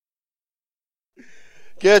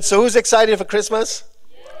Good. So who's excited for Christmas?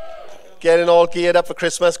 Getting all geared up for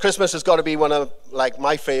Christmas. Christmas has got to be one of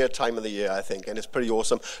my favorite time of the year, I think, and it's pretty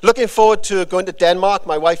awesome. Looking forward to going to Denmark.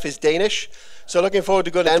 My wife is Danish, so looking forward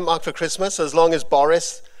to going to Denmark for Christmas, as long as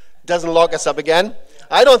Boris doesn't lock us up again.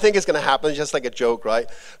 I don't think it's going to happen, it's just like a joke, right?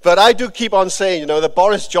 But I do keep on saying, that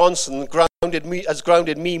Boris Johnson has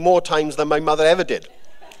grounded me more times than my mother ever did.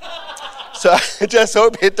 So I just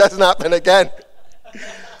hope it doesn't happen again.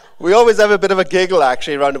 We always have a bit of a giggle,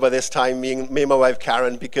 actually, around about this time, me and my wife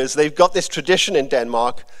Karen, because they've got this tradition in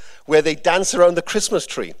Denmark where they dance around the Christmas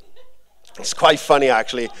tree. It's quite funny,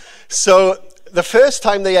 actually. So the first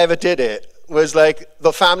time they ever did it was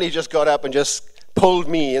the family just got up and just pulled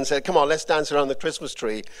me and said, come on, let's dance around the Christmas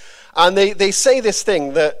tree. And they say this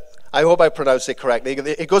thing that, I hope I pronounced it correctly,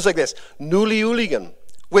 it goes like this, Nuli Uligan,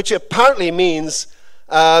 which apparently means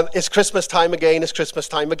it's Christmas time again, it's Christmas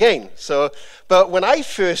time again. So, but when I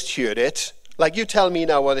first heard it, you tell me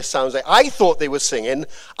now what it sounds like, I thought they were singing,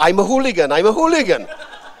 I'm a hooligan, I'm a hooligan.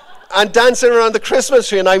 And dancing around the Christmas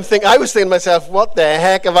tree, and I was thinking to myself, what the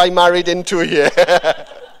heck have I married into here?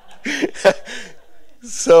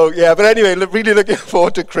 So, yeah, but anyway, really looking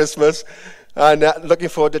forward to Christmas, and looking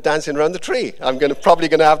forward to dancing around the tree. I'm probably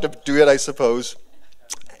going to have to do it, I suppose.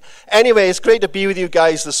 Anyway, it's great to be with you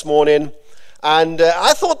guys this morning. And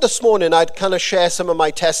I thought this morning I'd kind of share some of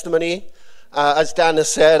my testimony. As Dan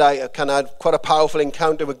has said, I kind of had quite a powerful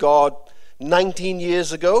encounter with God 19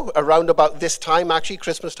 years ago, around about this time, actually,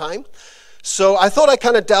 Christmas time. So I thought I'd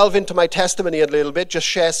kind of delve into my testimony a little bit, just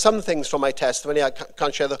share some things from my testimony. I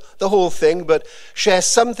can't share the whole thing, but share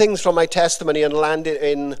some things from my testimony and land it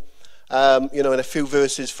in, in a few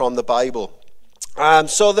verses from the Bible.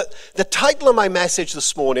 So the title of my message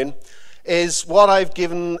this morning is what I've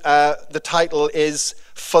given, the title is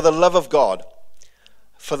For the Love of God.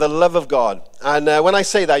 For the love of God. And when I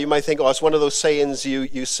say that, you might think, it's one of those sayings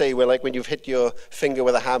you say where, when you've hit your finger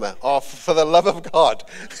with a hammer. For the love of God.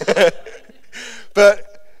 But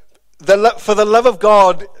for the love of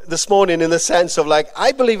God this morning, in the sense of,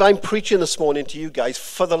 I believe I'm preaching this morning to you guys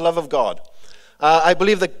for the love of God. I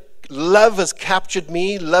believe that love has captured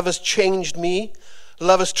me, love has changed me,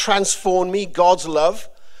 love has transformed me, God's love.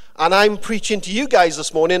 And I'm preaching to you guys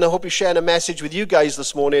this morning. I hope you're sharing a message with you guys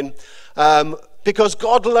this morning, because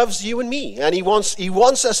God loves you and me, and He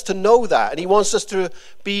wants us to know that, and He wants us to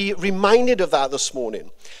be reminded of that this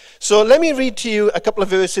morning. So let me read to you a couple of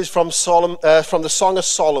verses from the Song of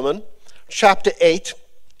Solomon, chapter 8.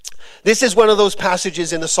 This is one of those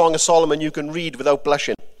passages in the Song of Solomon you can read without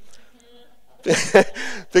blushing,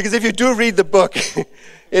 because if you do read the book,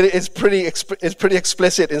 it's pretty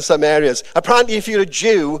explicit in some areas. Apparently, if you're a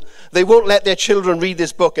Jew, they won't let their children read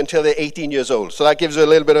this book until they're 18 years old. So that gives you a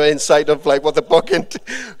little bit of insight of what the book and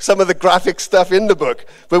some of the graphic stuff in the book.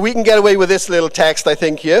 But we can get away with this little text, I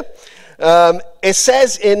think, here. It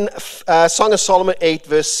says in Song of Solomon 8,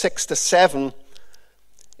 verse 6 to 7,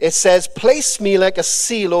 it says, place me like a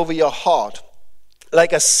seal over your heart,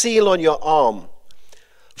 like a seal on your arm.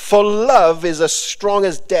 For love is as strong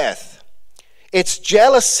as death. Its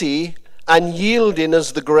jealousy and yielding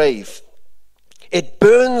as the grave. It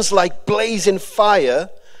burns like blazing fire,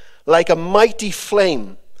 like a mighty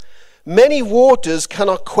flame. Many waters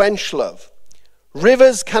cannot quench love.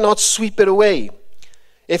 Rivers cannot sweep it away.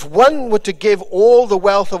 If one were to give all the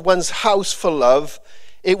wealth of one's house for love,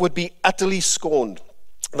 it would be utterly scorned.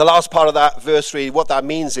 The last part of that verse, really, what that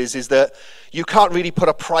means is that you can't really put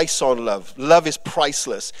a price on love. Love is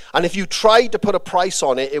priceless. And if you tried to put a price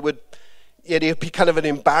on it, it'd be kind of an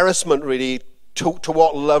embarrassment, really, to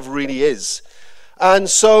what love really is. And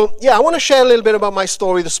so, I want to share a little bit about my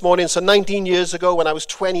story this morning. So 19 years ago, when I was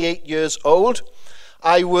 28 years old,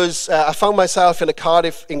 I found myself in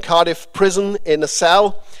Cardiff prison in a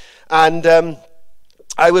cell. And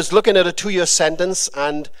I was looking at a 2-year sentence,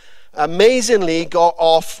 and amazingly got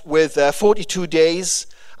off with 42 days.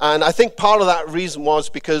 And I think part of that reason was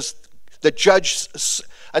because the judge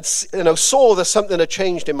saw that something had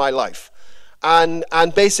changed in my life. And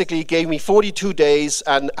basically gave me 42 days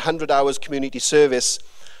and 100 hours community service.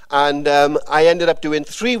 And I ended up doing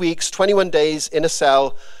 3 weeks, 21 days in a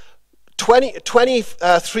cell,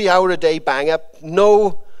 23-hour-a-day bang-up,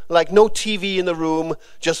 no TV in the room,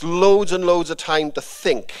 just loads and loads of time to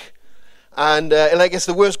think. And it's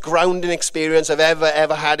the worst grounding experience I've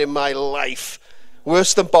ever had in my life.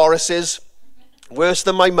 Worse than Boris's, worse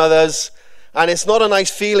than my mother's. And it's not a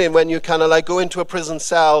nice feeling when you kind of go into a prison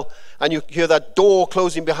cell and you hear that door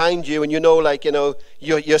closing behind you, and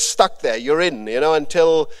you're stuck there, you're in,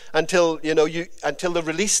 until the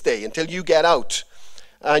release day, until you get out,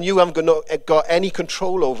 and you haven't got any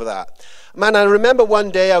control over that. Man, I remember one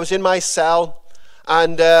day I was in my cell,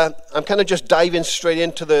 And I'm kind of just diving straight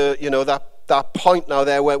into the, that point now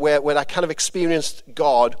there where I kind of experienced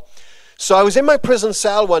God. So I was in my prison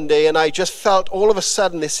cell one day, and I just felt all of a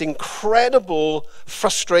sudden this incredible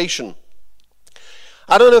frustration.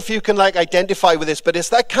 I don't know if you can identify with this, but it's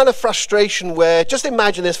that kind of frustration where, just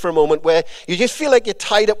imagine this for a moment, where you just feel like you're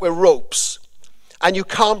tied up with ropes and you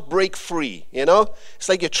can't break free, It's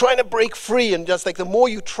like you're trying to break free, and just like the more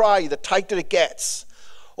you try, the tighter it gets.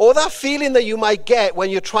 Or that feeling that you might get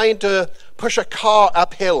when you're trying to push a car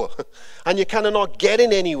uphill and you're kind of not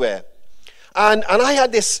getting anywhere. And I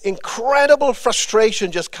had this incredible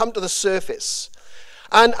frustration just come to the surface.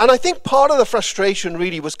 And I think part of the frustration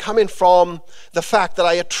really was coming from the fact that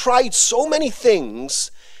I had tried so many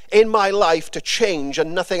things in my life to change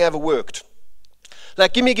and nothing ever worked.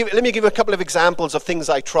 Let me give you a couple of examples of things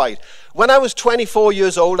I tried. When I was 24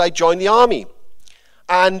 years old, I joined the army.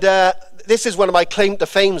 And this is one of my claim to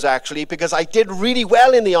fames, actually, because I did really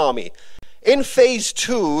well in the army. In phase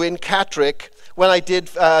 2 in Catterick, when I did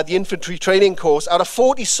the infantry training course, out of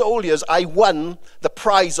 40 soldiers, I won the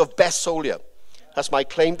prize of best soldier. That's my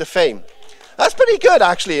claim to fame. That's pretty good,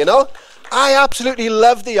 actually, I absolutely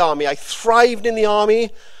loved the army. I thrived in the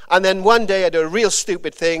army. And then one day I did a real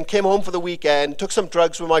stupid thing, came home for the weekend, took some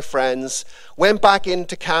drugs with my friends, went back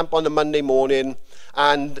into camp on the Monday morning,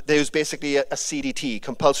 and there was basically a CDT,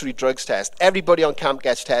 compulsory drugs test. Everybody on camp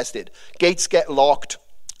gets tested. Gates get locked.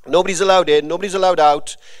 Nobody's allowed in, nobody's allowed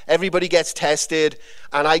out. Everybody gets tested,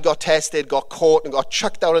 and I got tested, got caught, and got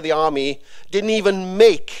chucked out of the army. Didn't even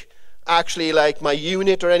make actually my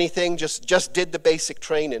unit or anything, just did the basic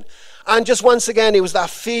training. And just once again, it was that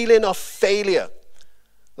feeling of failure.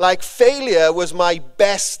 Failure was my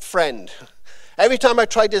best friend. Every time I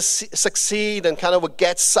tried to succeed and kind of would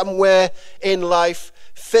get somewhere in life,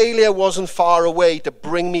 failure wasn't far away to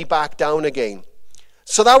bring me back down again.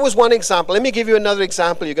 So that was one example. Let me give you another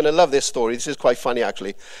example. You're going to love this story. This is quite funny,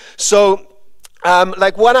 actually. So,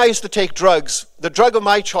 when I used to take drugs, the drug of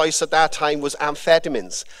my choice at that time was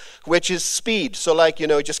amphetamines, which is speed. So,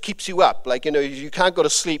 it just keeps you up. You can't go to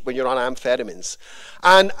sleep when you're on amphetamines.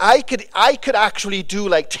 And I could actually do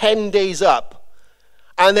 10 days up.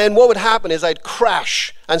 And then what would happen is I'd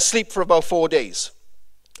crash and sleep for about 4 days.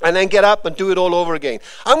 And then get up and do it all over again.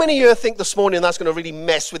 How many of you think this morning that's going to really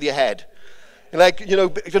mess with your head?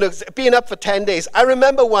 Being up for 10 days. I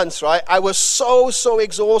remember once, right, I was so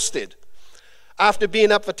exhausted after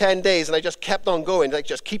being up for 10 days, and I just kept on going,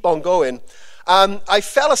 just keep on going. I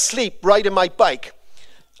fell asleep riding my bike,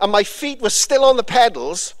 and my feet were still on the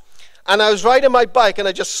pedals, and I was riding my bike, and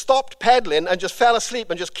I just stopped pedaling and just fell asleep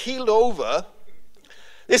and just keeled over.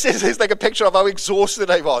 This is like a picture of how exhausted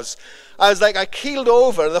I was. I keeled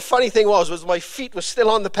over, and the funny thing was my feet were still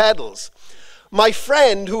on the pedals. My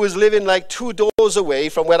friend, who was living 2 doors away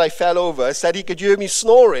from where I fell over, said he could hear me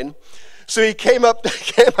snoring. So he came out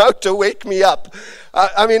to wake me up.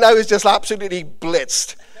 I was just absolutely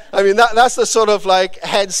blitzed. That's the sort of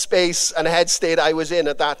headspace and head state I was in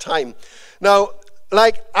at that time. Now,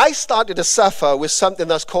 I started to suffer with something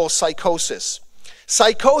that's called psychosis.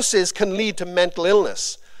 Psychosis can lead to mental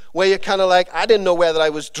illness, where you're kind of I didn't know whether I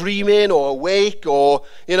was dreaming or awake, or,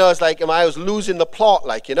 it's I was losing the plot,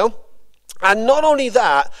 And not only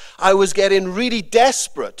that, I was getting really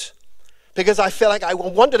desperate because I felt like I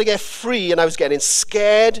wanted to get free, and I was getting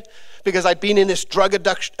scared because I'd been in this drug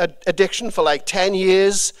addiction for 10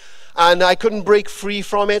 years, and I couldn't break free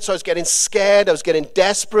from it. So I was getting scared, I was getting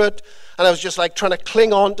desperate, and I was just trying to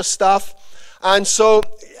cling on to stuff. And so,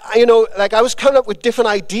 I was coming up with different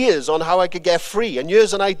ideas on how I could get free. And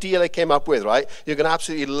here's an idea I came up with, right? You're going to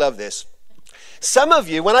absolutely love this. Some of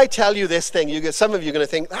you, when I tell you this thing, some of you are going to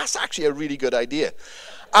think, that's actually a really good idea.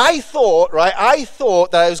 I thought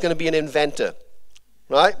that I was going to be an inventor,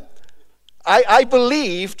 right? I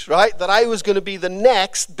believed, right, that I was going to be the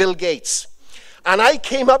next Bill Gates. And I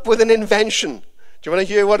came up with an invention. Do you want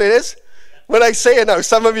to hear what it is? When I say it now,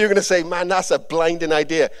 some of you are going to say, man, that's a blinding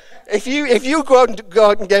idea. If you go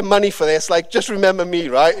out and get money for this, just remember me,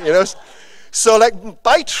 right? So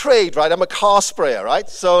by trade, right, I'm a car sprayer, right?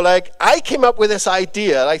 So I came up with this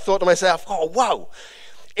idea, and I thought to myself, oh, wow.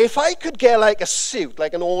 If I could get a suit,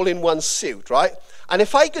 an all-in-one suit, right? And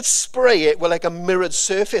if I could spray it with a mirrored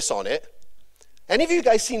surface on it. Any of you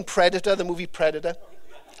guys seen Predator, the movie Predator?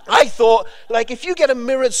 I thought, if you get a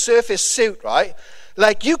mirrored surface suit, right?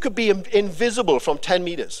 You could be invisible from 10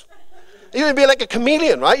 meters. You'd be like a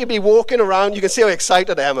chameleon, right? You'd be walking around. You can see how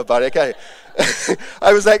excited I am about it, okay?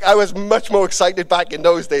 I was much more excited back in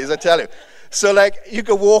those days, I tell you. So you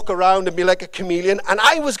could walk around and be like a chameleon, and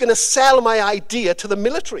I was going to sell my idea to the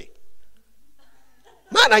military.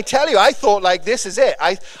 Man, I tell you, I thought like, this is it.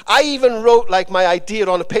 I even wrote like my idea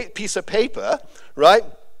on a piece of paper, right?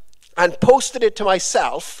 And posted it to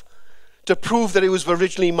myself to prove that it was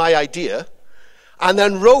originally my idea. And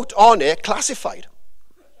then wrote on it, classified.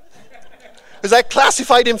 It was like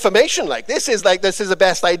classified information, like this is the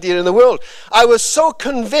best idea in the world. I was so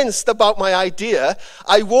convinced about my idea,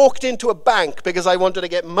 I walked into a bank because I wanted to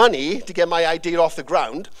get money to get my idea off the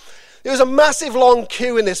ground. There was a massive long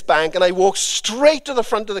queue in this bank, and I walked straight to the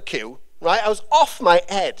front of the queue, right? I was off my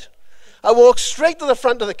head. I walked straight to the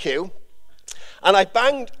front of the queue, and I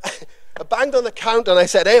banged on the counter, and I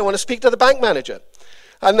said, hey, I want to speak to the bank manager.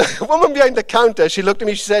 And the woman behind the counter, she looked at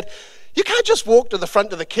me, she said, you can't just walk to the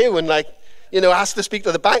front of the queue and ask to speak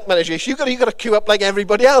to the bank manager. You got to queue up like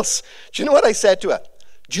everybody else. Do you know what I said to her?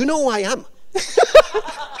 Do you know who I am?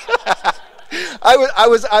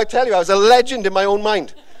 I tell you, I was a legend in my own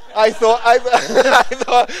mind. I thought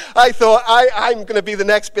I'm going to be the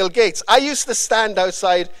next Bill Gates. I used to stand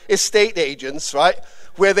outside estate agents, right,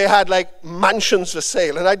 where they had like mansions for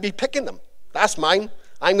sale, and I'd be picking them. That's mine.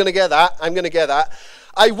 I'm going to get that. I'm going to get that.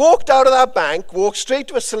 I walked out of that bank, walked straight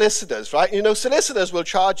to a solicitor's, right? You know, solicitors will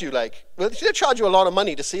charge you they'll charge you a lot of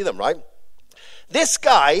money to see them, right? This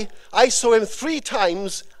guy, I saw him 3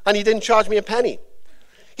 times, and he didn't charge me a penny.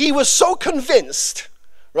 He was so convinced,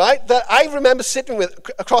 right, that I remember sitting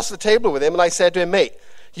across the table with him, and I said to him, mate,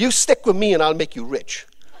 you stick with me and I'll make you rich.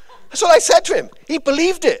 That's what I said to him. He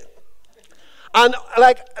believed it. And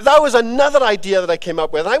that was another idea that I came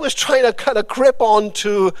up with. I was trying to kind of grip on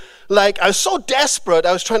to, I was so desperate,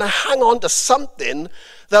 I was trying to hang on to something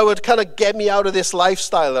that would kind of get me out of this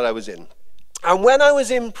lifestyle that I was in. And when I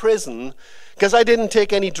was in prison, because I didn't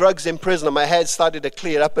take any drugs in prison and my head started to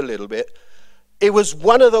clear up a little bit, it was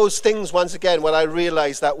one of those things, once again, when I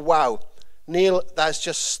realized that, wow, Neil, that's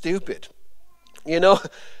just stupid. That's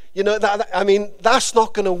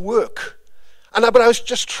not going to work. But I was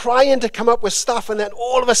just trying to come up with stuff, and then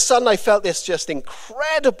all of a sudden I felt this just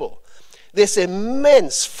incredible, this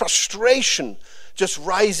immense frustration just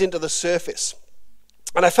rise into the surface.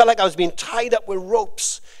 And I felt like I was being tied up with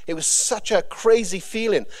ropes. It was such a crazy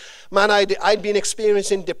feeling. Man, I'd been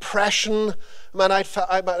experiencing depression. Man, I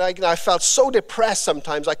felt so depressed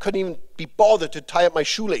sometimes I couldn't even be bothered to tie up my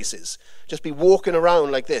shoelaces. Just be walking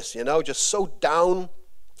around like this, just so down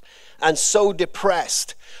and so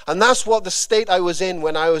depressed. And that's what the state I was in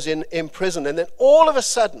when I was in prison. And then all of a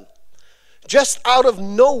sudden, just out of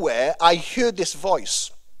nowhere, I heard this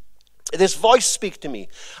voice speak to me.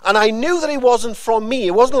 And I knew that it wasn't from me.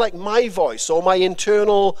 It wasn't like my voice or my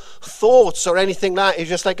internal thoughts or anything like that. It was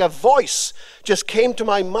just like a voice just came to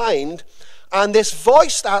my mind. And this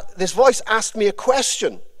voice asked me a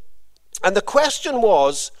question. And the question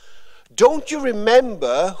was, don't you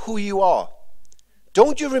remember who you are?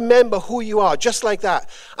 Don't you remember who you are? Just like that.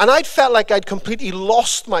 And I'd felt like I'd completely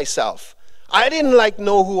lost myself. I didn't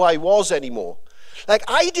know who I was anymore.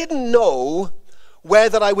 I didn't know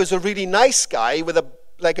whether I was a really nice guy with a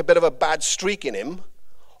bit of a bad streak in him,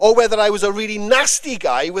 or whether I was a really nasty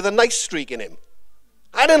guy with a nice streak in him.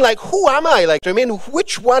 I didn't who am I?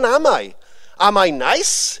 Which one am I? Am I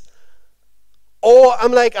nice? Or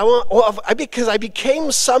because I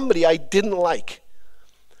became somebody I didn't like.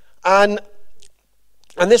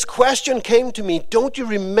 And this question came to me, don't you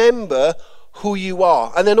remember who you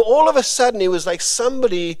are? And then all of a sudden, it was like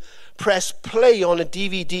somebody pressed play on a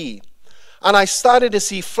DVD. And I started to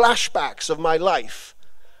see flashbacks of my life.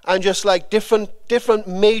 And just different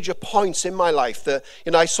major points in my life.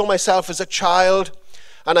 I saw myself as a child.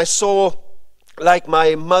 And I saw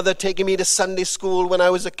my mother taking me to Sunday school when I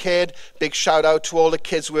was a kid. Big shout out to all the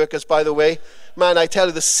kids workers, by the way. Man, I tell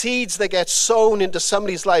you, the seeds that get sown into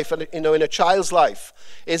somebody's life, and in a child's life,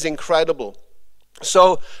 is incredible.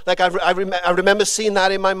 So, I remember seeing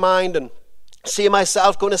that in my mind and seeing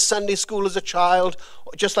myself going to Sunday school as a child,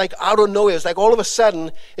 just out of nowhere. It was all of a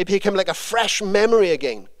sudden, it became like a fresh memory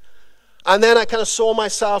again. And then I kind of saw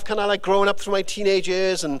myself growing up through my teenage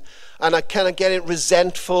years, and I kind of getting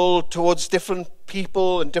resentful towards different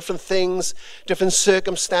people and different things, different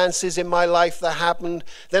circumstances in my life that happened.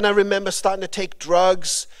 Then I remember starting to take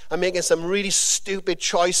drugs and making some really stupid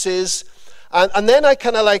choices. And then I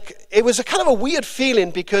it was a kind of a weird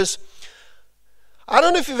feeling, because I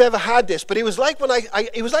don't know if you've ever had this, but it was like when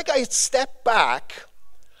I stepped back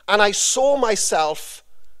and I saw myself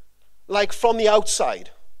from the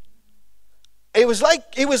outside. It was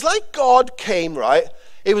like God came, right?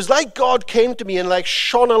 It was like God came to me and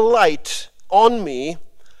shone a light on me,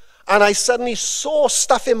 and I suddenly saw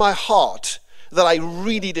stuff in my heart that I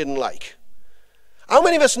really didn't like. How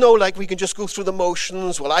many of us know we can just go through the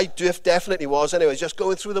motions? Well, I definitely was anyway, just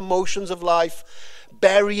going through the motions of life.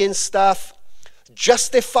 burying stuff,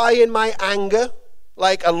 justifying my anger,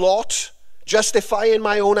 like a lot, justifying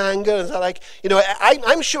my own anger. And like,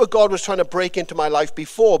 I'm sure God was trying to break into my life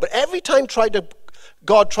before, but every time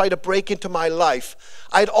God tried to break into my life,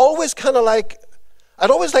 I'd always spurn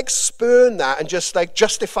that and just like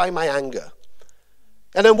justify my anger.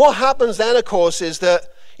 And then what happens then, of course, is that,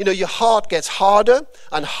 your heart gets harder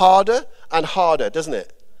and harder and harder, doesn't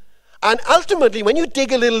it? And ultimately, when you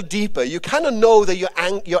dig a little deeper, you kind of know that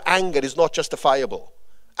your anger is not justifiable,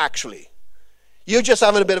 actually. You're just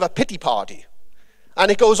having a bit of a pity party. And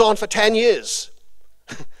it goes on for 10 years.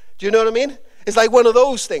 Do you know what I mean? It's like one of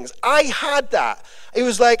those things. I had that. It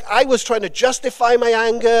was like I was trying to justify my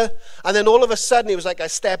anger, and then all of a sudden it was like I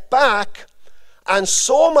stepped back and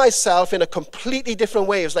saw myself in a completely different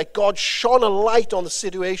way. It was like God shone a light on the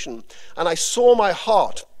situation, and I saw my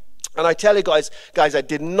heart. And I tell you guys, I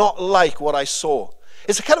did not like what I saw.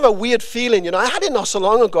 It's a kind of a weird feeling, I had it not so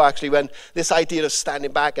long ago, actually, when this idea of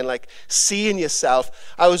standing back and like seeing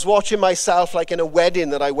yourself. I was watching myself like in a wedding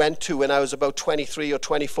that I went to when I was about 23 or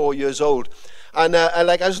 24 years old. And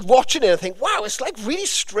I was watching it and I think, wow, it's like really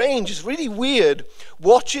strange. It's really weird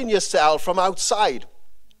watching yourself from outside.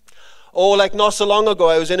 Or like not so long ago,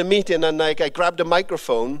 I was in a meeting and like I grabbed a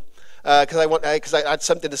microphone because I had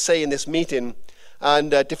something to say in this meeting,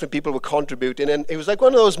 and different people were contributing, and it was like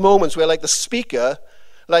one of those moments where like the speaker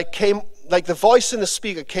the voice in the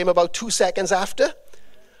speaker came about 2 seconds after,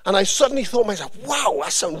 and I suddenly thought to myself, wow,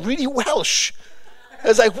 that sounds really Welsh. I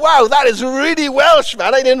was like, wow, that is really Welsh,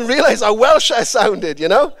 man. I didn't realize how Welsh I sounded,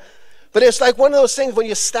 But it's like one of those things when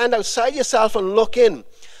you stand outside yourself and look in.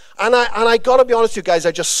 And I got to be honest with you guys,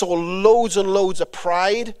 I just saw loads and loads of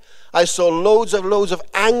pride. I saw loads of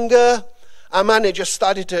anger. And man, it just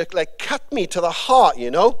started to like cut me to the heart,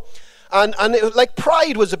 And it was like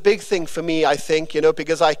pride was a big thing for me, I think,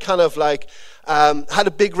 because I kind of like had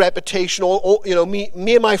a big reputation. Me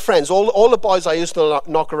and my friends, all the boys I used to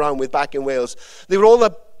knock around with back in Wales, they were all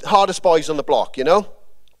the hardest boys on the block,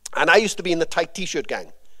 And I used to be in the tight t-shirt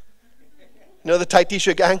gang. The tight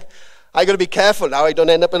t-shirt gang? I got to be careful now I don't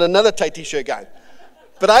end up in another tight t-shirt gang.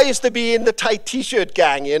 But I used to be in the tight t-shirt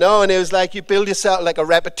gang, and it was like you build yourself like a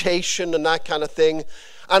reputation and that kind of thing.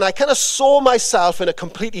 And I kind of saw myself in a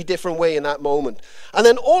completely different way in that moment. And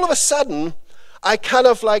then all of a sudden, I kind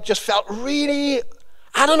of like just felt really,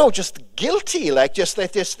 just guilty, like just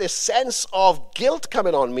this sense of guilt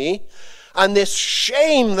coming on me. And this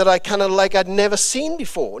shame that I kind of like I'd never seen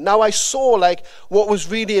before. Now I saw like what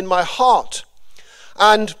was really in my heart.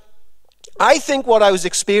 And I think what I was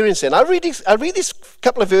experiencing, I'll read these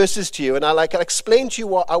couple of verses to you, and I'll explain to you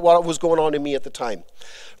what was going on in me at the time.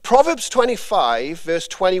 Proverbs 25, verse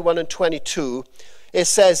 21 and 22, it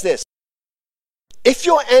says this: if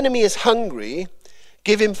your enemy is hungry,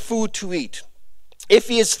 give him food to eat. If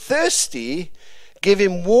he is thirsty, give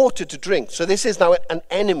him water to drink. So this is now an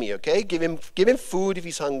enemy, okay? Give him food if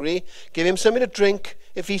he's hungry. Give him something to drink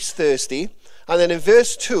if he's thirsty. And then in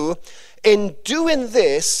verse 2, in doing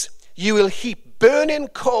this, you will heap burning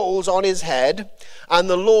coals on his head, and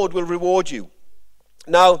the Lord will reward you.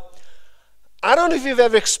 Now, I don't know if you've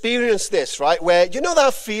ever experienced this, right? Where,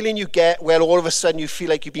 that feeling you get where all of a sudden you feel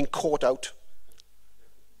like you've been caught out?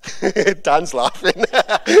 Dan's laughing.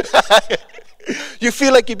 You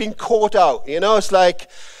feel like you've been caught out, It's like,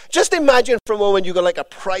 just imagine for a moment you got like a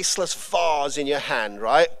priceless vase in your hand,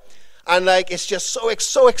 right? And like, it's just so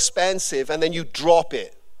expensive, and then you drop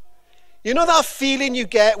it. You know that feeling you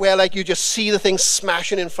get where like you just see the thing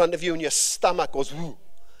smashing in front of you and your stomach goes, woo.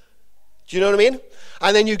 Do you know what I mean?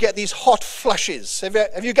 And then you get these hot flushes.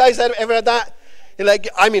 Have you guys ever had that? You're like,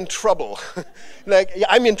 I'm in trouble.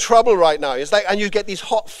 I'm in trouble right now. It's like, and you get these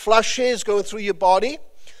hot flushes going through your body.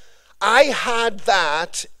 I had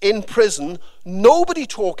that in prison. Nobody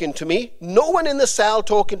talking to me. No one in the cell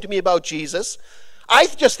talking to me about Jesus. I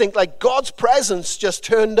just think like God's presence just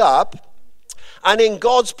turned up. And in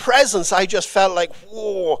God's presence, I just felt like,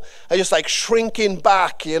 whoa, I just like shrinking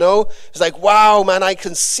back, It's like, wow, man, I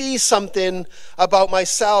can see something about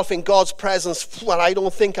myself in God's presence, and I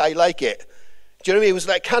don't think I like it. Do you know what I mean? It was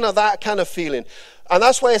like kind of that kind of feeling. And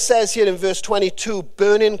that's why it says here in verse 22,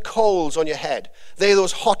 burning coals on your head. They're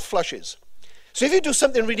those hot flushes. So if you do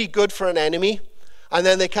something really good for an enemy, and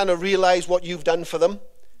then they kind of realize what you've done for them,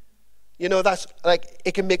 that's like,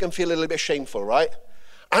 it can make them feel a little bit shameful, right?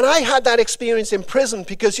 And I had that experience in prison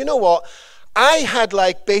because you know what? I had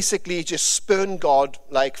like basically just spurned God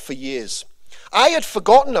like for years. I had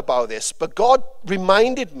forgotten about this, but God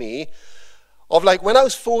reminded me of like when I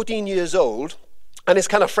was 14 years old, and it's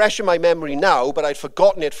kind of fresh in my memory now, but I'd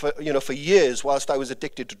forgotten it for years whilst I was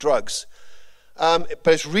addicted to drugs. but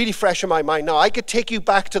it's really fresh in my mind now. I could take you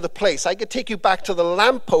back to the place. I could take you back to the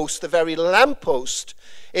lamppost, the very lamppost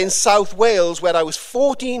in South Wales where I was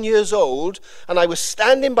 14 years old, and I was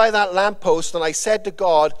standing by that lamppost, and I said to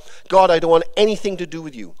God, God, I don't want anything to do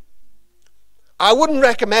with you. I wouldn't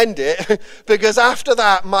recommend it because after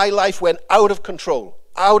that, my life went out of control.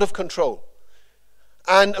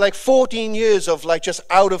 And like 14 years of like just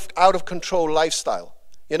out of control lifestyle.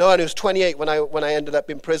 You know, and it was 28 when I ended up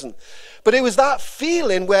in prison. But it was that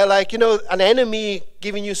feeling where, like, you know, an enemy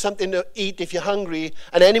giving you something to eat if you're hungry,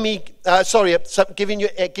 giving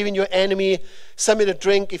your enemy something to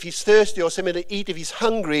drink if he's thirsty, or something to eat if he's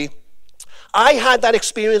hungry. I had that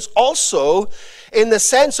experience also in the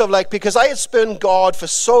sense of, like, because I had spurned God for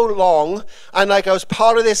so long, and like I was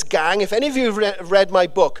part of this gang. If any of you have read my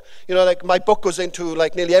book, you know, like my book goes into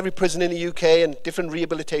like nearly every prison in the UK and different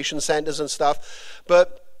rehabilitation centers and stuff.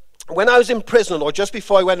 But when I was in prison, or just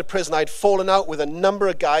before I went to prison, I'd fallen out with a number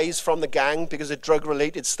of guys from the gang because of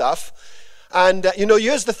drug-related stuff. And, you know,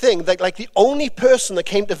 here's the thing, like the only person that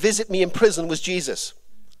came to visit me in prison was Jesus.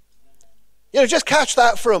 You know, just catch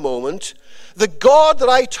that for a moment. The God that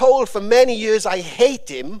I told for many years I hate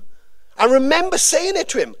him, I remember saying it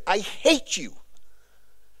to him, I hate you.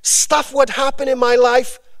 Stuff would happen in my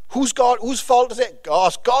life. Whose fault is it?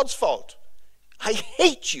 God's fault. I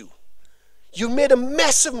hate you. You made a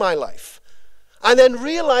mess of my life. And then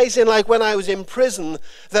realizing, like when I was in prison,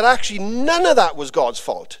 that actually none of that was God's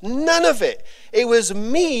fault. None of it. It was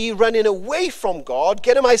me running away from God,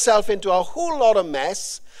 getting myself into a whole lot of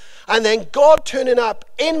mess, and then God turning up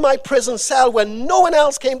in my prison cell when no one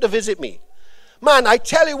else came to visit me. Man, I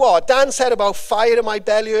tell you what, Dan said about fire in my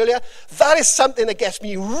belly earlier. That is something that gets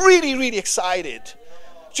me really, really excited.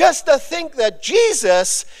 Just to think that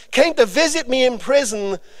Jesus came to visit me in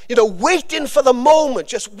prison, you know, waiting for the moment,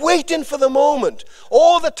 just waiting for the moment.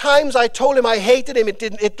 All the times I told him I hated him, it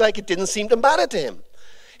didn't seem to matter to him.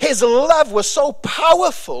 His love was so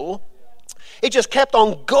powerful, it just kept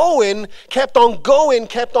on going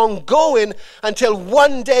until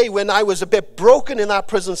one day when I was a bit broken in that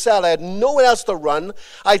prison cell, I had nowhere else to run.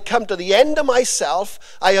 I'd come to the end of myself.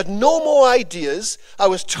 I had no more ideas. I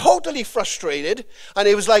was totally frustrated. And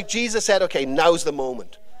it was like Jesus said, okay, now's the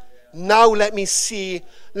moment. Now let me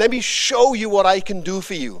show you what I can do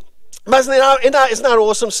for you. Isn't that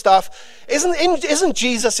awesome stuff? Isn't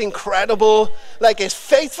Jesus incredible? Like his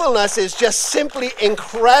faithfulness is just simply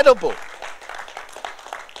incredible.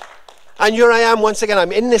 And here I am once again,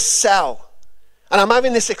 I'm in this cell. And I'm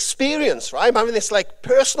having this experience, right? I'm having this like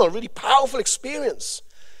personal, really powerful experience.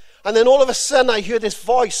 And then all of a sudden I hear this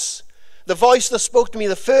voice. The voice that spoke to me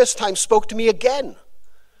the first time spoke to me again.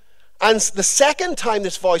 And the second time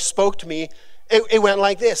this voice spoke to me, it went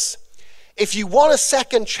like this. If you want a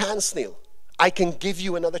second chance, Neil, I can give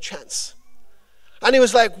you another chance. And it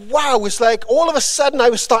was like, wow, it was like all of a sudden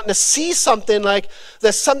I was starting to see something like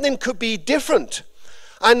there's something could be different.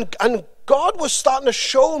 And God was starting to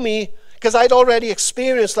show me, because I'd already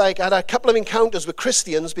experienced, like I had a couple of encounters with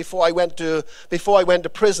Christians before I went to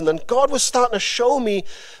prison, and God was starting to show me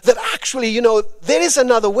that actually, you know, there is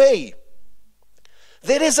another way.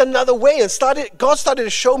 There is another way. And God started to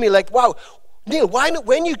show me, like, wow, Neil,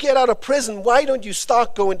 when you get out of prison, why don't you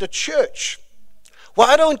start going to church?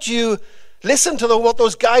 Why don't you listen to what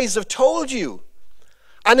those guys have told you?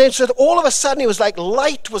 And then so all of a sudden it was like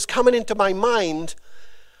light was coming into my mind.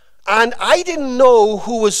 And I didn't know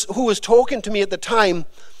who was talking to me at the time,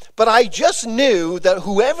 but I just knew that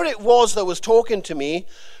whoever it was that was talking to me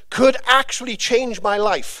could actually change my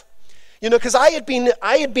life. You know, because I had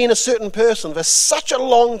been a certain person for such a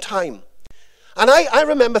long time. And I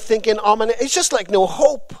remember thinking, oh man, it's just like no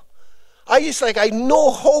hope. I had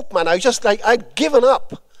no hope, man. I'd given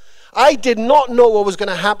up. I did not know what was going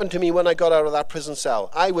to happen to me when I got out of that prison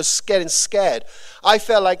cell. I was getting scared. I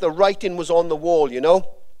felt like the writing was on the wall, you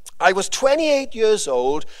know. I was 28 years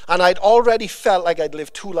old, and I'd already felt like I'd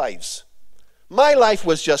lived two lives. My life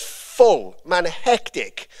was just full, man,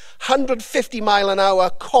 hectic, 150 mile an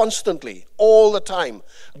hour constantly, all the time,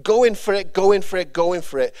 going for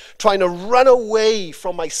it, trying to run away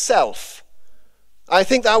from myself. I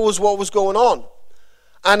think that was what was going on.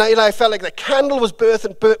 And I felt like the candle was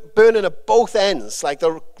burning at both ends. Like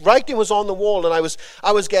the writing was on the wall, and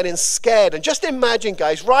I was getting scared. And just imagine,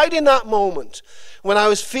 guys, right in that moment, when I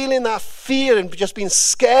was feeling that fear and just being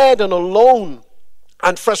scared and alone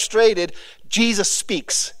and frustrated, Jesus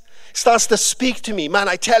speaks. Starts to speak to me. Man,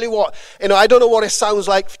 I tell you what, you know, I don't know what it sounds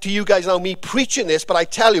like to you guys now, me preaching this, but I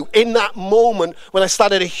tell you, in that moment, when I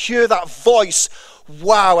started to hear that voice,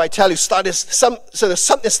 wow, I tell you, something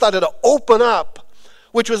started to open up,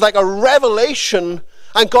 which was like a revelation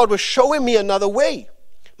And God was showing me another way.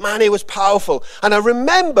 Man, it was powerful. And I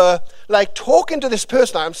remember like talking to this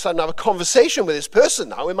person. I'm starting to have a conversation with this person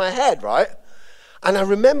now in my head, right? And I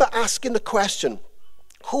remember asking the question,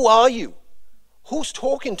 who are you? Who's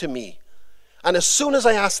talking to me? And as soon as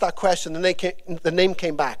I asked that question, the name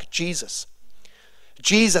came back, Jesus.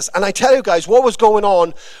 Jesus. And I tell you guys, what was going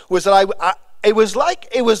on was that it was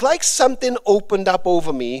like something opened up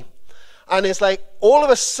over me. And it's like all of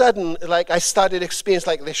a sudden, like I started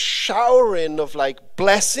experiencing like this showering of like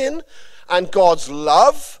blessing and God's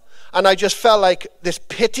love. And I just felt like this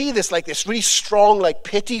pity, this really strong like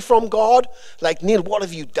pity from God. Like, Neil, what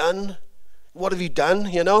have you done? What have you done?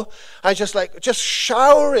 You know? I just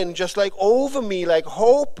showering just like over me, like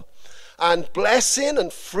hope and blessing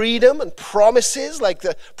and freedom and promises, like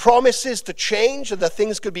the promises to change and that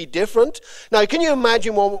things could be different. Now, can you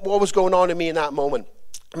imagine what was going on in me in that moment?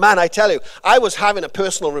 Man, I tell you, I was having a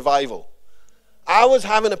personal revival. I was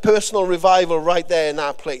having a personal revival right there in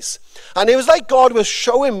that place. And it was like God was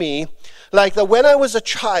showing me, like that when I was a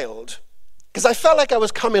child, because I felt like I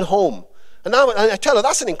was coming home. And now, I tell you,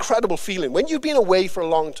 that's an incredible feeling. When you've been away for a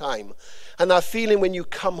long time, and that feeling when you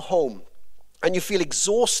come home, and you feel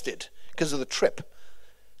exhausted because of the trip,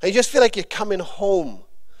 and you just feel like you're coming home.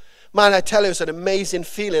 Man, I tell you, it's an amazing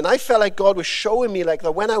feeling. I felt like God was showing me like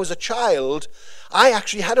that when I was a child, I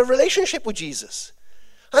actually had a relationship with Jesus.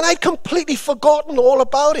 And I'd completely forgotten all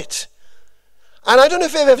about it. And I don't know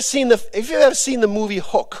if you've ever seen the movie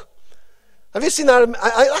Hook. Have you seen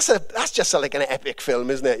that? That's just like an epic film,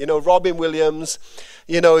 isn't it? You know, Robin Williams,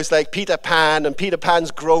 you know, it's like Peter Pan, and Peter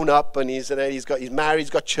Pan's grown up, and he's married, he's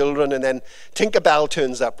got children, and then Tinkerbell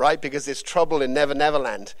turns up, right? Because there's trouble in Never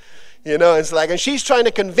Neverland. You know, it's like, and she's trying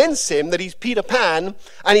to convince him that he's Peter Pan,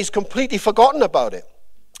 and he's completely forgotten about it.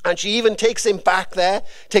 And she even takes him back there,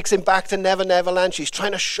 takes him back to Never Neverland. She's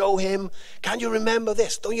trying to show him, can you remember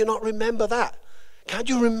this? Don't you not remember that? Can't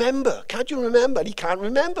you remember? Can't you remember? And he can't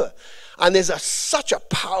remember. And there's such a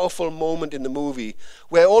powerful moment in the movie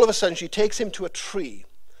where all of a sudden she takes him to a tree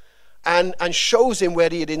and shows him where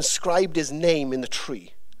he had inscribed his name in the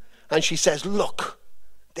tree. And she says, look,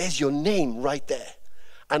 there's your name right there.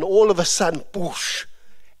 And all of a sudden, boosh,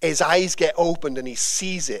 his eyes get opened and he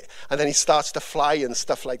sees it. And then he starts to fly and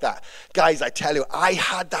stuff like that. Guys, I tell you, I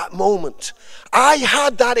had that moment. I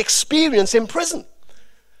had that experience in prison.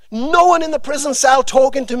 No one in the prison cell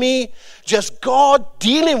talking to me, just God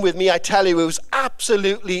dealing with me. I tell you, it was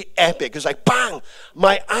absolutely epic. It was like, bang,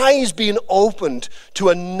 my eyes being opened to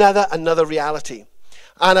another reality.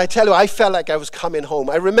 And I tell you, I felt like I was coming home.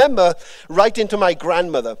 I remember writing to my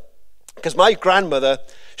grandmother, because my grandmother,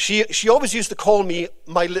 she always used to call me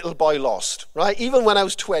my little boy lost, right? Even when I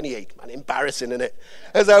was 28, man, embarrassing, isn't it?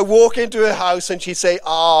 As I walk into her house and she'd say,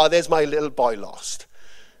 there's my little boy lost.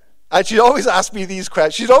 And she'd always ask me these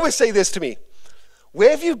questions. She'd always say this to me,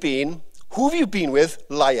 where have you been? Who have you been with?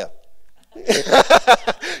 Liar.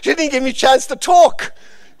 She didn't give me a chance to talk.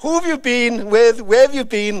 Who have you been with? Where have you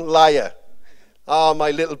been? Liar.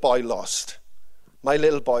 My little boy lost. My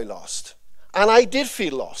little boy lost. And I did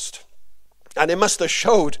feel lost. And it must have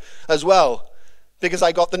showed as well, because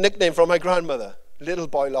I got the nickname from my grandmother, little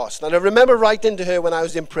boy lost. And I remember writing to her when I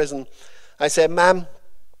was in prison. I said, Ma'am,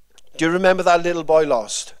 do you remember that little boy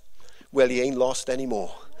lost? Well, he ain't lost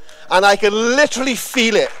anymore. And I could literally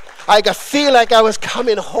feel it. I could feel like I was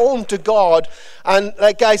coming home to God. And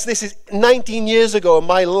like, guys, this is 19 years ago, and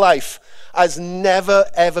my life has never,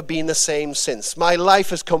 ever been the same since. My life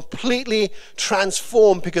has completely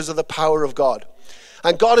transformed because of the power of God.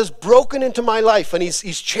 And God has broken into my life, and he's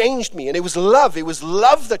changed me. And it was love. It was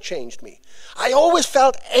love that changed me. I always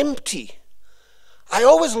felt empty. I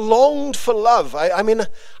always longed for love. I mean,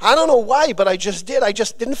 I don't know why, but I just did. I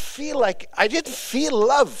just didn't feel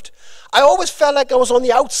loved. I always felt like I was on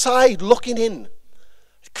the outside looking in.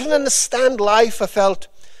 I couldn't understand life. I felt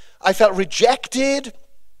rejected.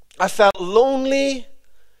 I felt lonely.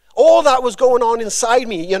 All that was going on inside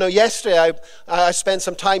me. You know, yesterday, I spent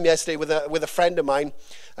some time yesterday with a friend of mine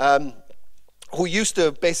who used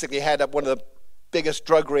to basically head up one of the biggest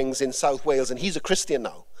drug rings in South Wales, and he's a Christian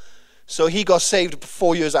now. So he got saved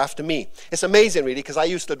 4 years after me. It's amazing, really, because I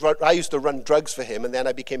used to run drugs for him, and then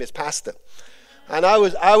I became his pastor. And I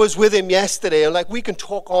was with him yesterday, and like, we can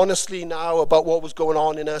talk honestly now about what was going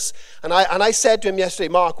on in us. And I said to him yesterday,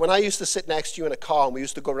 Mark, when I used to sit next to you in a car and we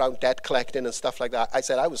used to go around debt collecting and stuff like that, I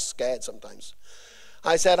said I was scared sometimes.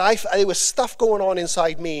 I said there was stuff going on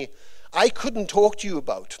inside me I couldn't talk to you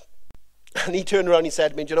about. And he turned around and he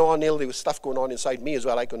said to me, do you know what, Neil, there was stuff going on inside me as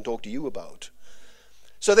well I couldn't talk to you about.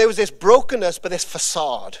 So there was this brokenness, but this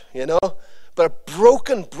facade, you know, but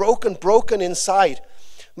broken inside.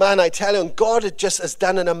 Man, I tell you, God has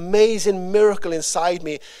done an amazing miracle inside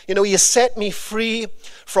me. You know, he has set me free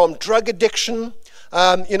from drug addiction.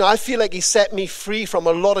 You know, I feel like he set me free from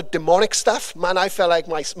a lot of demonic stuff. Man, I felt like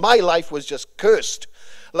my life was just cursed.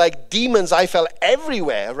 Like demons, I felt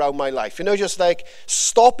everywhere around my life. You know, just like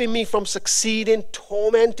stopping me from succeeding,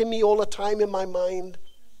 tormenting me all the time in my mind.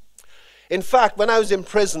 In fact, when I was in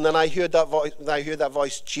prison and I heard that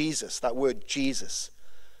voice, Jesus, that word Jesus.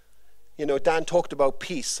 You know, Dan talked about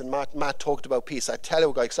peace and Matt talked about peace. I tell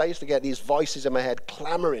you, guys, I used to get these voices in my head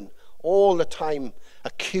clamoring all the time,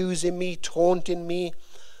 accusing me, taunting me.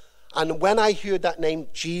 And when I heard that name,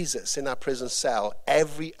 Jesus, in that prison cell,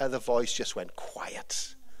 every other voice just went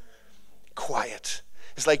quiet. Quiet.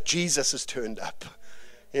 It's like Jesus has turned up.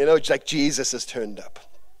 You know, it's like Jesus has turned up.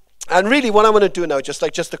 And really what I want to do now, just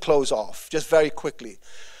to close off, just very quickly,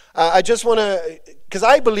 I just want to, because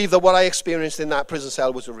I believe that what I experienced in that prison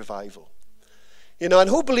cell was a revival. You know, and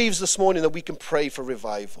who believes this morning that we can pray for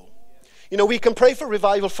revival? You know, we can pray for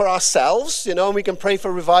revival for ourselves, you know, and we can pray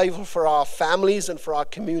for revival for our families and for our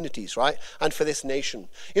communities, right? And for this nation.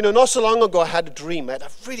 You know, not so long ago I had a dream. I had a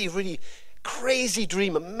really, really crazy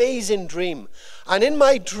dream, amazing dream. And in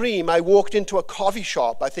my dream, I walked into a coffee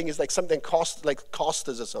shop. I think it's like something like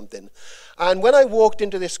Costa's or something. And when I walked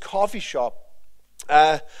into this coffee shop,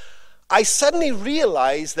 I suddenly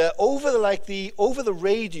realized that over the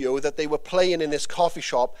radio that they were playing in this coffee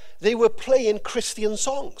shop, they were playing Christian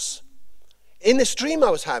songs. In this dream I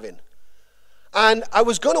was having. And I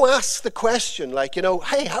was going to ask the question, like, you know,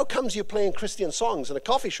 hey, how comes you're playing Christian songs in a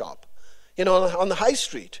coffee shop, you know, on the high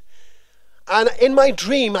street? And in my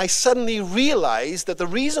dream, I suddenly realized that the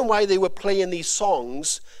reason why they were playing these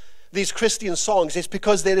songs, these Christian songs, is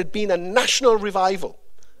because there had been a national revival.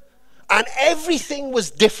 And everything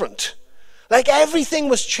was different. Like everything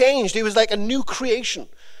was changed. It was like a new creation.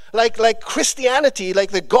 Like Christianity,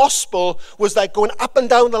 like the gospel was like going up and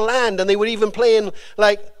down the land, and they were even playing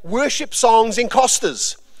like worship songs in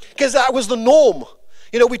Costas, because that was the norm.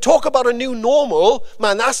 You know, we talk about a new normal.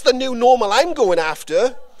 Man, that's the new normal I'm going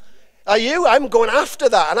after. Are you? I'm going after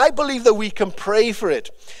that, and I believe that we can pray for it.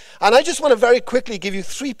 And I just want to very quickly give you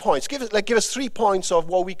 3 points. Give us 3 points of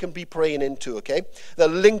what we can be praying into, okay? The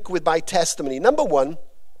link with my testimony. Number 1,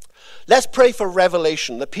 let's pray for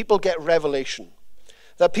revelation, that people get revelation.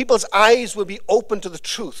 That people's eyes will be open to the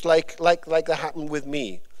truth, like that happened with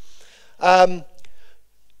me.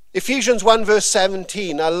 Ephesians 1 verse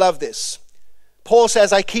 17, I love this. Paul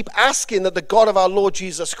says, I keep asking that the God of our Lord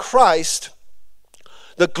Jesus Christ,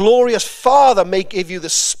 the glorious Father, may give you the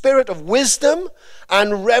spirit of wisdom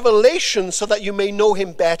and revelation so that you may know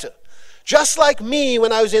him better. Just like me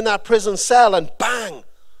when I was in that prison cell and bang,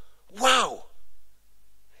 wow.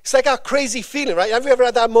 It's like a crazy feeling, right? Have you ever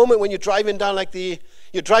had that moment when you're driving down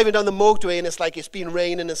you're driving down the motorway and it's like it's been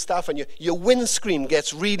raining and stuff, and your windscreen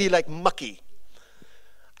gets really like mucky.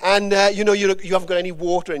 And you know, you haven't got any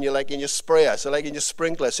water in your sprayer, so like in your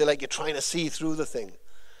sprinkler, so like you're trying to see through the thing.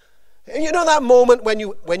 And you know that moment when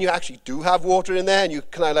you actually do have water in there, and you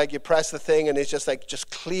kind of like you press the thing and it's just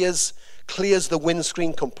clears the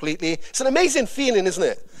windscreen completely. It's an amazing feeling, isn't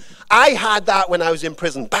it? I had that when I was in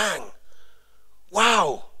prison. Bang.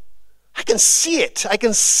 Wow. I can see it. I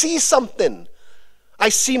can see something. I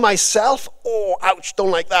see myself. Oh, ouch,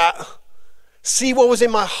 don't like that. See what was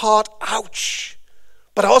in my heart. Ouch.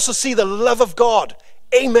 But I also see the love of God.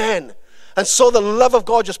 Amen. And so the love of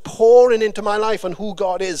God just pouring into my life and who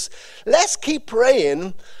God is. Let's keep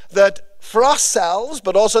praying that for ourselves,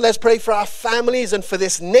 but also let's pray for our families and for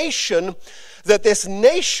this nation, that this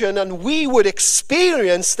nation and we would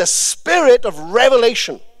experience the spirit of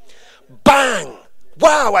revelation. Bang.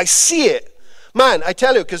 Wow, I see it. Man, I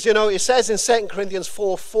tell you, because, you know, it says in 2 Corinthians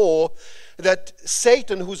 4:4 that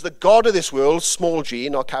Satan, who's the god of this world, small g,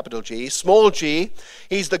 not capital G, small g,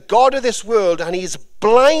 he's the god of this world, and he's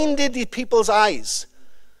blinded the people's eyes.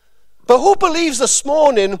 But who believes this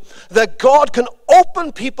morning that God can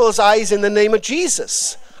open people's eyes in the name of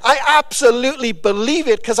Jesus? I absolutely believe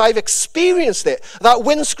it because I've experienced it. That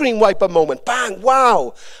windscreen wiper moment, bang,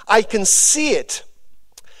 wow, I can see it.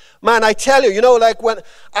 Man, I tell you, you know, like when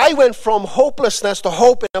I went from hopelessness to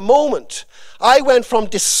hope in a moment. I went from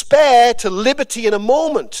despair to liberty in a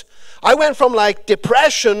moment. I went from like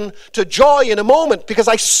depression to joy in a moment because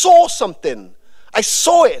I saw something. I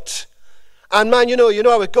saw it. And man, you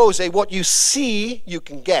know how it goes. What you see, you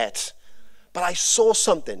can get. But I saw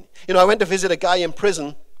something. You know, I went to visit a guy in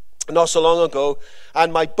prison not so long ago,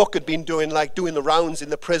 and my book had been doing the rounds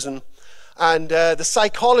in the prison. And the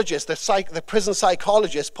psychologist, the prison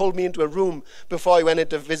psychologist, pulled me into a room before I went in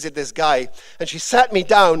to visit this guy. And she sat me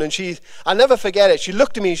down, and I'll never forget it. She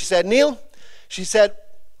looked at me and she said, Neil, she said,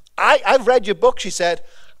 I've read your book, she said.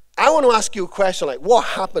 I want to ask you a question, like, what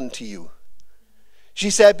happened to you? She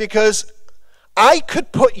said, because I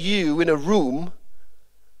could put you in a room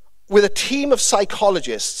with a team of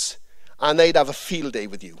psychologists and they'd have a field day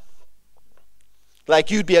with you.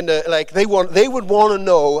 Like you'd be they would want to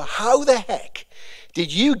know, how the heck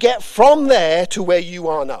did you get from there to where you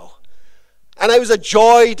are now? And it was a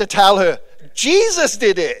joy to tell her, Jesus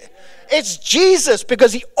did it. It's Jesus,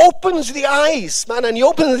 because he opens the eyes, man, and he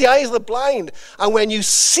opens the eyes of the blind. And when you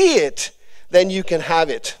see it, then you can have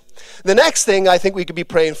it. The next thing I think we could be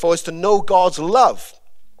praying for is to know God's love.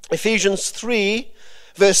 Ephesians 3,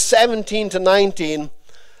 verse 17 to 19,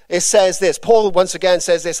 it says this. Paul once again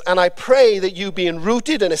says this, and I pray that you, being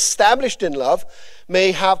rooted and established in love,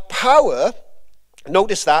 may have power.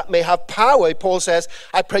 Notice that, may have power. Paul says,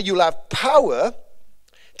 I pray you'll have power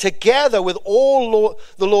together with all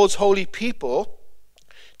the Lord's holy people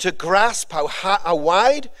to grasp how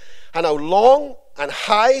wide and how long and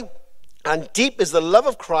high and deep is the love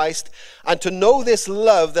of Christ, and to know this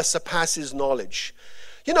love that surpasses knowledge.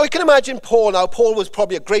 You know, you can imagine Paul now. Paul was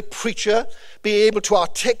probably a great preacher, being able to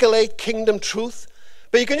articulate kingdom truth.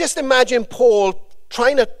 But you can just imagine Paul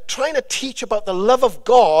trying to teach about the love of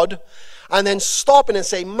God, and then stopping and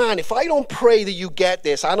say, man, if I don't pray that you get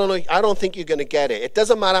this, I don't think you're going to get it. It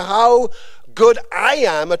doesn't matter how good I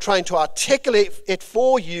am at trying to articulate it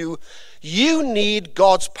for you. You need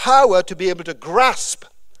God's power to be able to grasp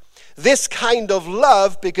this kind of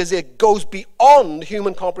love, because it goes beyond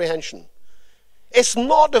human comprehension. It's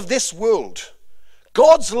not of this world.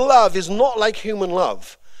 God's love is not like human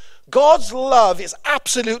love. God's love is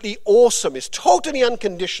absolutely awesome. It's totally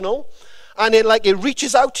unconditional. And it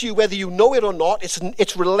reaches out to you whether you know it or not.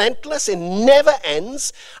 It's relentless. It never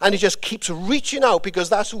ends. And it just keeps reaching out, because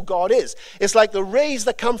that's who God is. It's like the rays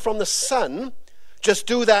that come from the sun just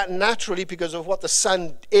do that naturally because of what the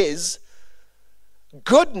sun is.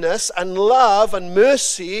 Goodness and love and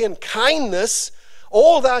mercy and kindness,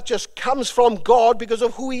 all that just comes from God because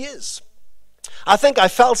of who he is. I think I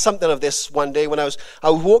felt something of this one day when I was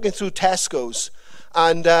walking through Tesco's.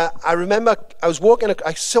 And I remember I was walking,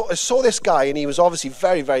 I saw this guy, and he was obviously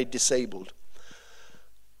very, very disabled.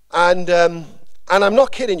 And I'm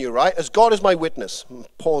not kidding you, right? As God is my witness.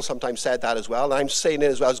 Paul sometimes said that as well, and I'm saying it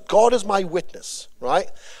as well. As God is my witness, right?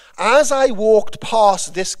 As I walked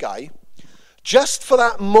past this guy, just for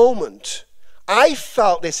that moment, I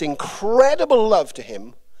felt this incredible love to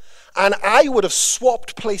him, and I would have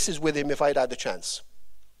swapped places with him if I'd had the chance.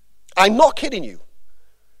 I'm not kidding you.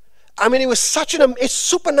 I mean, it was it's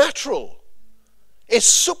supernatural. It's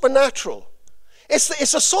supernatural.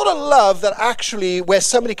 It's a sort of love that actually, where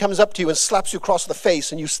somebody comes up to you and slaps you across the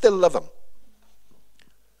face and you still love them.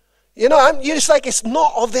 You know, you're just like, it's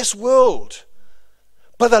not of this world.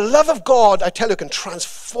 But the love of God, I tell you, can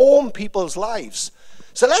transform people's lives.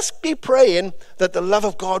 So let's be praying that the love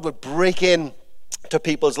of God would break in to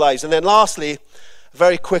people's lives. And then lastly,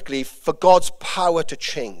 very quickly, for God's power to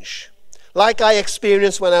change. Like I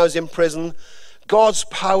experienced when I was in prison, God's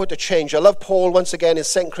power to change. I love Paul once again in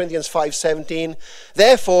 2 Corinthians 5:17.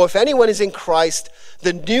 Therefore, if anyone is in Christ,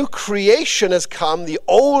 the new creation has come, the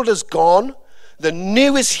old is gone, the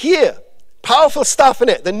new is here. Powerful stuff,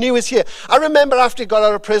 innit? The new is here. I remember after I got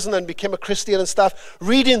out of prison and became a Christian and stuff,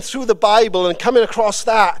 reading through the Bible and coming across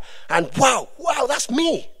that, and wow, that's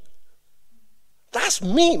me. That's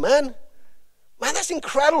me, man. Man, that's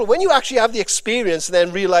incredible. When you actually have the experience and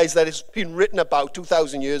then realize that it's been written about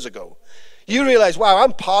 2,000 years ago, you realize, wow,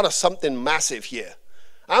 I'm part of something massive here.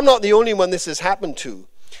 I'm not the only one this has happened to.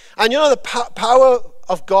 And you know, the power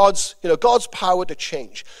of God's power to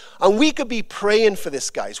change. And we could be praying for this,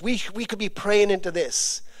 guys. We could be praying into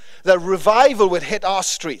this. That revival would hit our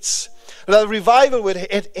streets. That revival would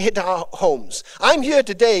hit our homes. I'm here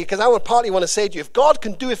today because I would partly want to say to you, if God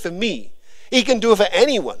can do it for me, he can do it for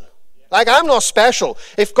anyone. Like, I'm not special.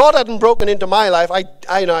 If God hadn't broken into my life, I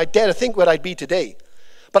dare to think where I'd be today.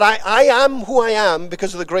 But I am who I am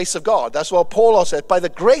because of the grace of God. That's what Paul also said. By the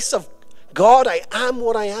grace of God, I am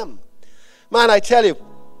what I am. Man, I tell you,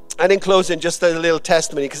 and in closing, just a little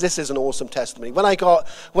testimony, because this is an awesome testimony. When I got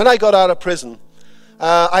out of prison,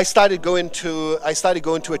 I started going to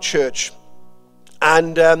a church,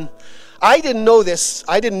 and I didn't know this.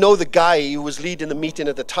 I didn't know the guy who was leading the meeting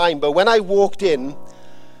at the time. But when I walked in,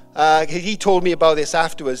 he told me about this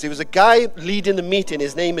afterwards. There was a guy leading the meeting.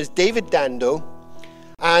 His name is David Dando.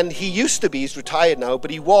 And he used to be, he's retired now,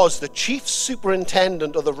 but he was the chief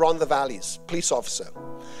superintendent of the Rhondda Valleys, police officer.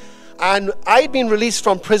 And I'd been released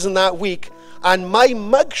from prison that week, and my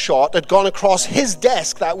mugshot had gone across his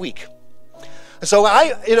desk that week. So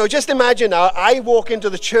just imagine now, I walk into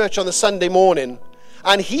the church on the Sunday morning,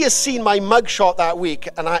 And he has seen my mugshot that week,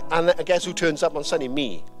 and guess who turns up on Sunday?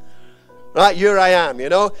 Me. Right, here I am, you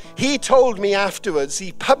know. He told me afterwards,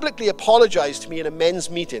 he publicly apologized to me in a men's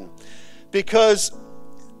meeting, because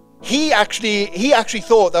he actually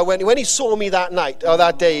thought that when he saw me that night, or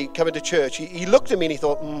that day coming to church, he looked at me and he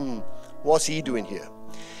thought, what's he doing here?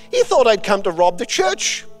 He thought I'd come to rob the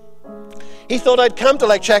church. He thought I'd come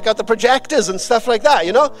to check out the projectors and stuff like that,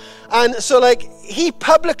 you know. And so he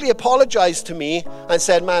publicly apologized to me and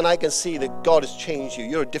said, man, I can see that God has changed you.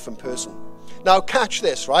 You're a different person. Now catch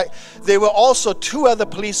this, right? There were also 2 other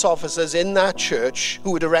police officers in that church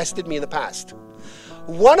who had arrested me in the past.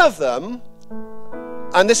 One of them,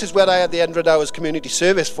 and this is where I had the 100 hours community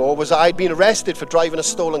service for, was I'd been arrested for driving a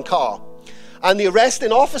stolen car. And the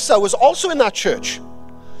arresting officer was also in that church.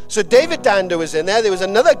 So David Dando was in there. There was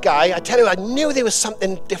another guy. I tell you, I knew there was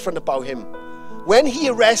something different about him. When he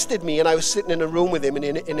arrested me and I was sitting in a room with him,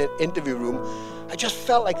 in an interview room, I just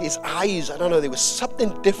felt like his eyes, I don't know, there was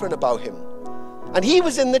something different about him. And he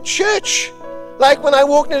was in the church. Like when I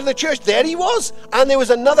walked into the church, there he was. And there was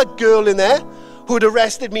another girl in there who had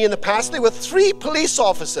arrested me in the past. There were 3 police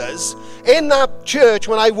officers in that church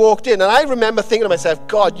when I walked in. And I remember thinking to myself,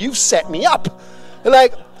 God, you've set me up.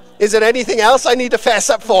 And is there anything else I need to fess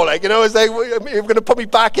up for? Is you're going to put me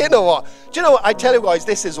back in or what? Do you know what? I tell you guys,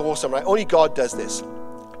 this is awesome, right? Only God does this.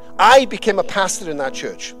 I became a pastor in that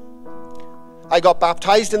church. I got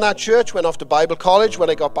baptized in that church, went off to Bible college. When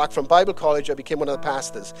I got back from Bible college, I became one of the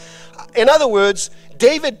pastors. In other words,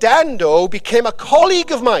 David Dando became a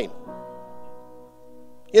colleague of mine.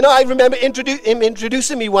 You know, I remember him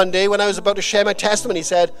introducing me one day when I was about to share my testimony. He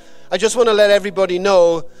said, I just want to let everybody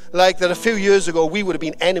know, that a few years ago, we would have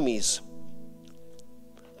been enemies.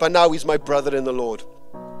 But now he's my brother in the Lord.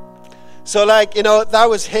 So that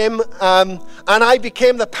was him. And I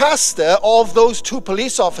became the pastor of those 2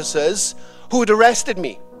 police officers who had arrested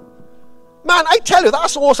me. Man, I tell you,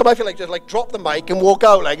 that's awesome. I feel like just drop the mic and walk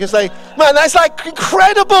out. It's man, that's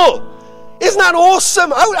incredible. Isn't that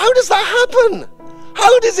awesome? How does that happen?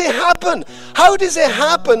 How does it happen? How does it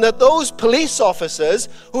happen that those police officers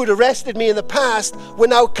who had arrested me in the past were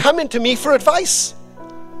now coming to me for advice?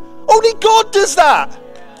 Only God does that.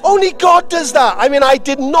 Only God does that. I mean, I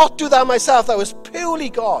did not do that myself. That was purely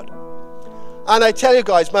God. And I tell you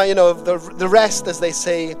guys, the rest, as they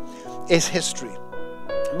say, is history.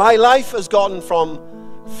 My life has gone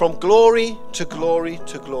from glory to glory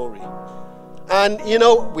to glory. And,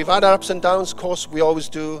 we've had our ups and downs. Of course, we always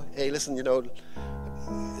do. Hey, listen,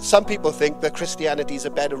 some people think that Christianity is a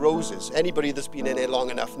bed of roses. Anybody that's been in it long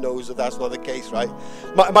enough knows that that's not the case, right?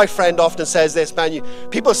 My friend often says this, man,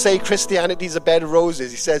 people say Christianity is a bed of roses.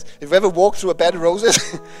 He says, if you ever walked through a bed of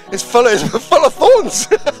roses, it's full of thorns.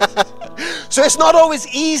 So it's not always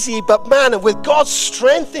easy, but man, with God's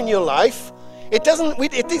strength in your life, it doesn't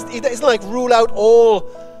rule out all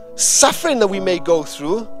suffering that we may go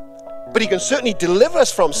through, but he can certainly deliver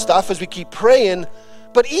us from stuff as we keep praying.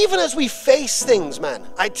 But even as we face things, man,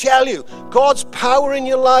 I tell you, God's power in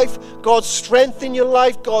your life, God's strength in your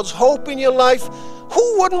life, God's hope in your life,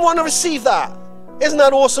 who wouldn't want to receive that? Isn't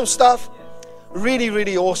that awesome stuff? Really,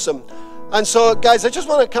 really awesome. And so, guys, I just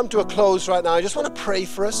want to come to a close right now. I just want to pray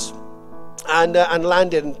for us and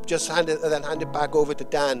land it and just hand it back over to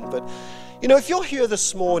Dan. But, if you're here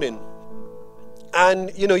this morning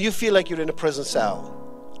and, you feel like you're in a prison cell,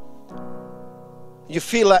 you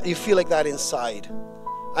feel like that inside.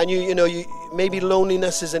 And you maybe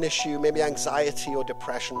loneliness is an issue, maybe anxiety or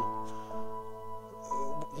depression,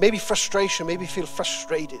 maybe frustration, maybe you feel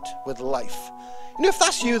frustrated with life. If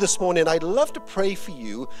that's you this morning, I'd love to pray for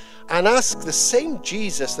you and ask the same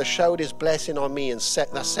Jesus that showered his blessing on me and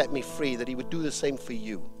set me free, that he would do the same for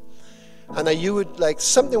you. And that you would,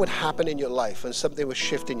 something would happen in your life and something would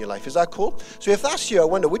shift in your life. Is that cool? So if that's you, I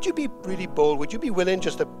wonder, would you be really bold? Would you be willing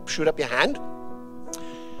just to shoot up your hand?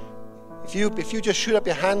 If you just shoot up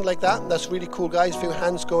your hand like that, that's really cool, guys. A few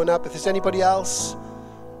hands going up. If there's anybody else,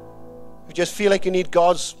 you just feel like you need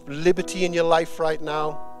God's liberty in your life right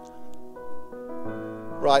now.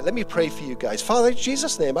 Right, let me pray for you guys. Father, in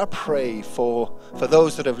Jesus' name, I pray for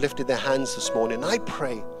those that have lifted their hands this morning. I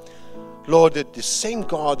pray, Lord, that the same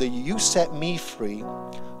God that you set me free,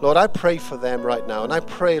 Lord, I pray for them right now. And I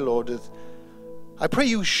pray, Lord, I pray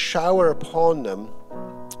you shower upon them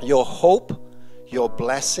your hope, your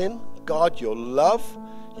blessing, God, your love,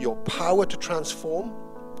 your power to transform.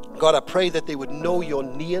 God, I pray that they would know your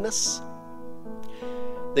nearness.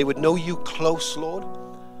 They would know you close, Lord.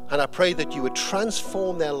 And I pray that you would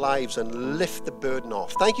transform their lives and lift the burden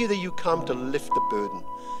off. Thank you that you come to lift the burden.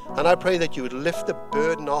 And I pray that you would lift the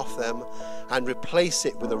burden off them and replace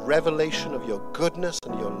it with a revelation of your goodness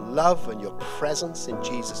and your love and your presence in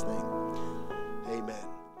Jesus' name.